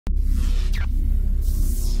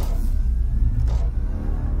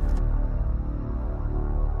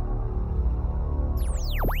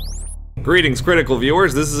Greetings, critical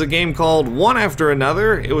viewers. This is a game called One After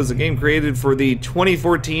Another. It was a game created for the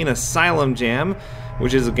 2014 Asylum Jam,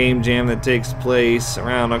 which is a game jam that takes place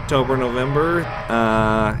around October, November,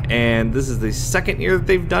 and this is the second year that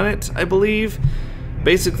they've done it, I believe.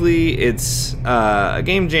 Basically, it's a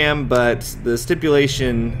game jam, but the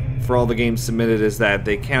stipulation for all the games submitted is that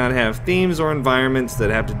they cannot have themes or environments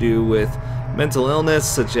that have to do with mental illness,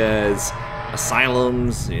 such as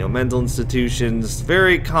asylums, mental institutions,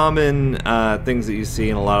 very common things that you see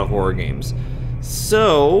in a lot of horror games.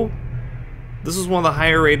 So, this is one of the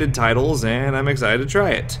higher rated titles, and I'm excited to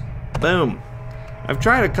try it. Boom. I've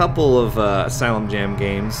tried a couple of Asylum Jam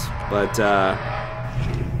games, but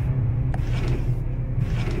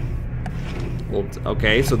well,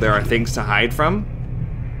 okay, so there are things to hide from?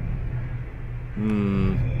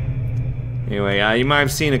 Anyway, you might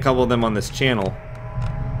have seen a couple of them on this channel.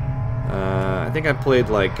 I think I played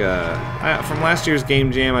like, from last year's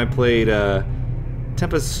game jam, I played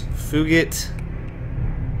Tempest Fugit.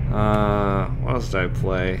 What else did I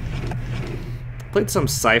play? Played some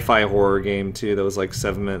sci-fi horror game too that was like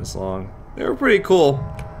 7 minutes long. They were pretty cool.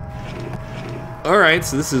 Alright,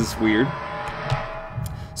 so this is weird.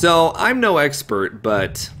 So, I'm no expert,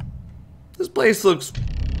 but this place looks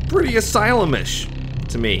pretty asylum-ish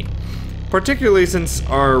to me. Particularly since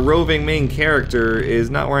our roving main character is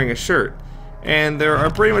not wearing a shirt. And there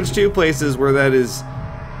are pretty much two places where that is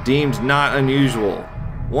deemed not unusual.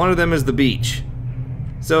 One of them is the beach.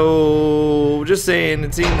 So, just saying,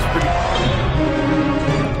 it seems pretty...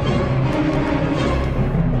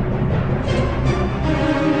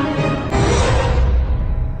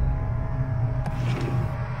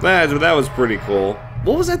 That was pretty cool.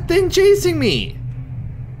 What was that thing chasing me?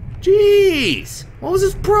 Jeez! What was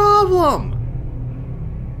his problem?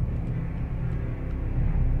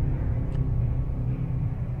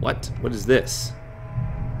 What? What is this?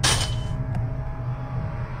 Is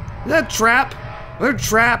that a trap? Are there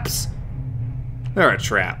traps? There are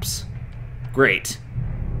traps. Great.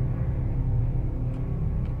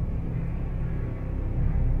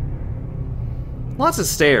 Lots of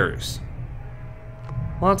stairs.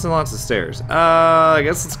 Lots and lots of stairs. I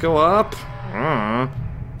guess let's go up.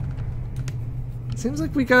 Seems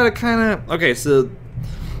like we gotta kinda... Okay, so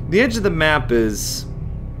the edge of the map is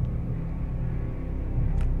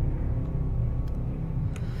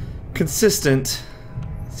consistent.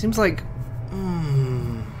 Seems like...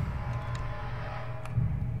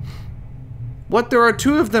 What? There are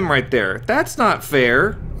two of them right there. That's not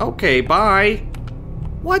fair. Okay, bye.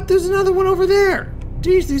 What? There's another one over there.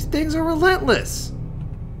 Jeez, these things are relentless.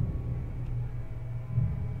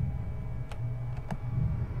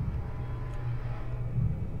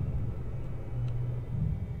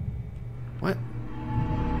 What?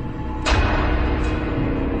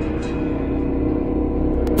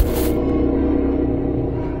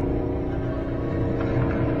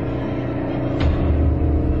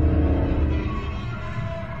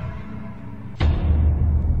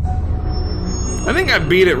 I think I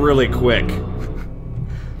beat it really quick.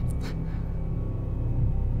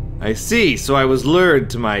 I see, so I was lured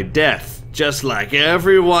to my death, just like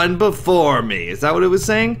everyone before me. Is that what it was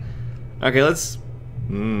saying? Okay, let's...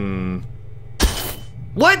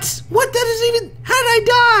 What? What? That isn't even... How did I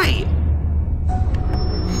die?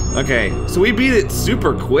 Okay, so we beat it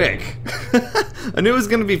super quick. I knew it was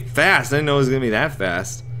gonna be fast. I didn't know it was gonna be that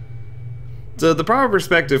fast. So the proper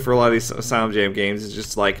perspective for a lot of these Asylum Jam games is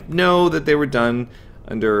just like, know that they were done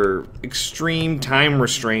under extreme time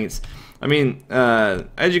restraints. I mean,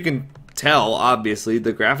 as you can tell, obviously,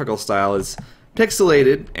 the graphical style is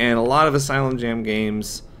pixelated, and a lot of Asylum Jam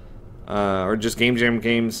games, or just game jam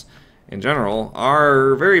games in general,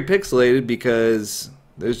 are very pixelated because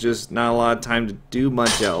there's just not a lot of time to do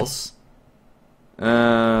much else.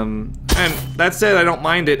 And that said, I don't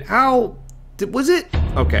mind it. How was it?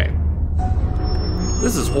 Okay.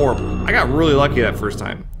 This is horrible. I got really lucky that first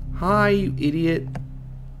time. Hi, you idiot.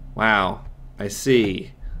 Wow. I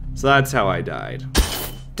see. So that's how I died.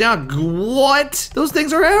 Down. What? Those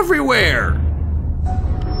things are everywhere.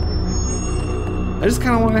 I just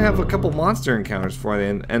kind of want to have a couple monster encounters before I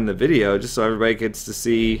end the video, just so everybody gets to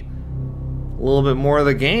see a little bit more of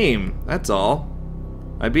the game. That's all.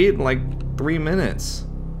 I beat it in like 3 minutes.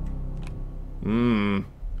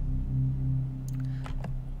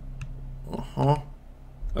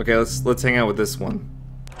 Okay, let's hang out with this one.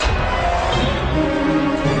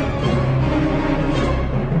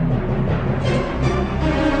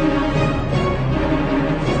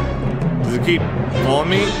 Does it keep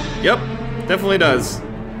following me? Yep. Definitely does.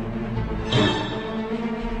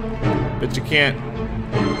 But you can't.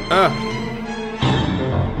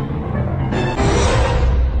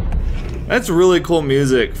 That's really cool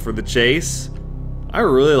music for the chase. I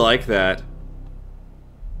really like that.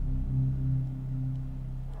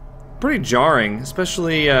 Pretty jarring,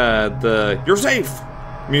 especially the "you're safe"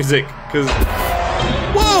 music, because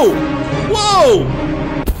whoa! Whoa!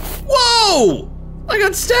 Whoa! I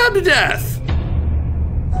got stabbed to death!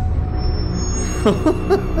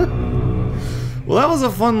 Well, that was a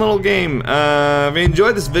fun little game. If you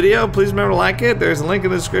enjoyed this video, please remember to like it. There's a link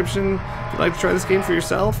in the description if you'd like to try this game for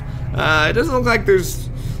yourself. It doesn't look like there's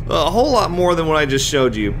a whole lot more than what I just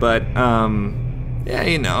showed you, but yeah,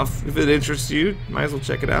 you know, if it interests you, might as well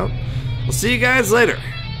check it out. We'll see you guys later.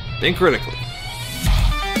 Think critically.